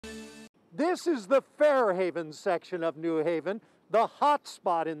This is the Fairhaven section of New Haven, the hot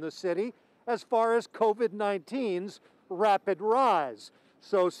spot in the city as far as COVID-19's rapid rise.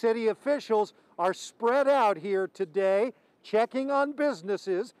 So city officials are spread out here today, checking on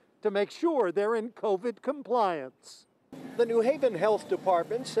businesses to make sure they're in COVID compliance. The New Haven Health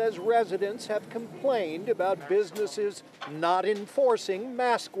Department says residents have complained about businesses not enforcing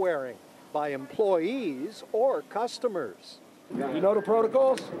mask wearing by employees or customers. You know the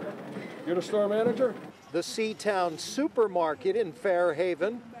protocols? You're the store manager? The Seatown supermarket in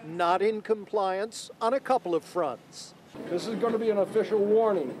Fairhaven not in compliance on a couple of fronts. This is going to be an official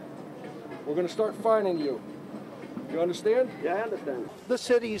warning. We're going to start fining you. You understand? Yeah, I understand. The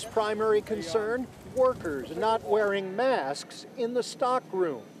city's primary concern, workers not wearing masks in the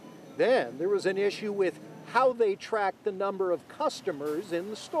stockroom. Then there was an issue with how they track the number of customers in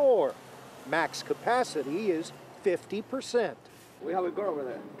the store. Max capacity is 50%. We have a girl over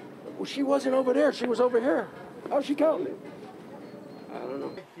there. Well, she wasn't over there. She was over here. How's she counting it? I don't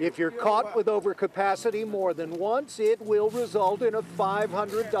know. If you're caught with overcapacity more than once, it will result in a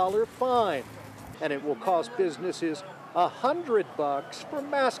 $500 fine. And it will cost businesses $100 for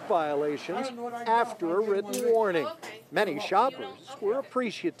mask violations after a written warning. Many shoppers were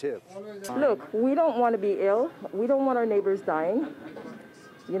appreciative. Look, we don't want to be ill. We don't want our neighbors dying.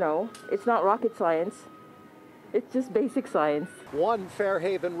 You know, it's not rocket science. It's just basic science. One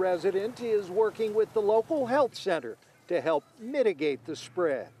Fairhaven resident is working with the local health center to help mitigate the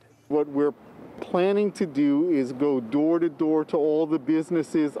spread. What we're planning to do is go door to door to all the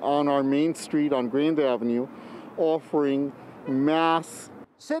businesses on our main street on Grand Avenue, offering masks.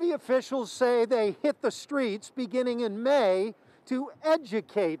 City officials say they hit the streets beginning in May to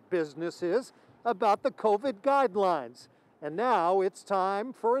educate businesses about the COVID guidelines. And now it's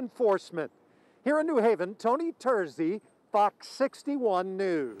time for enforcement. Here in New Haven, Tony Terzi, Fox 61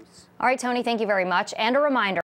 News. All right, Tony, thank you very much. And a reminder.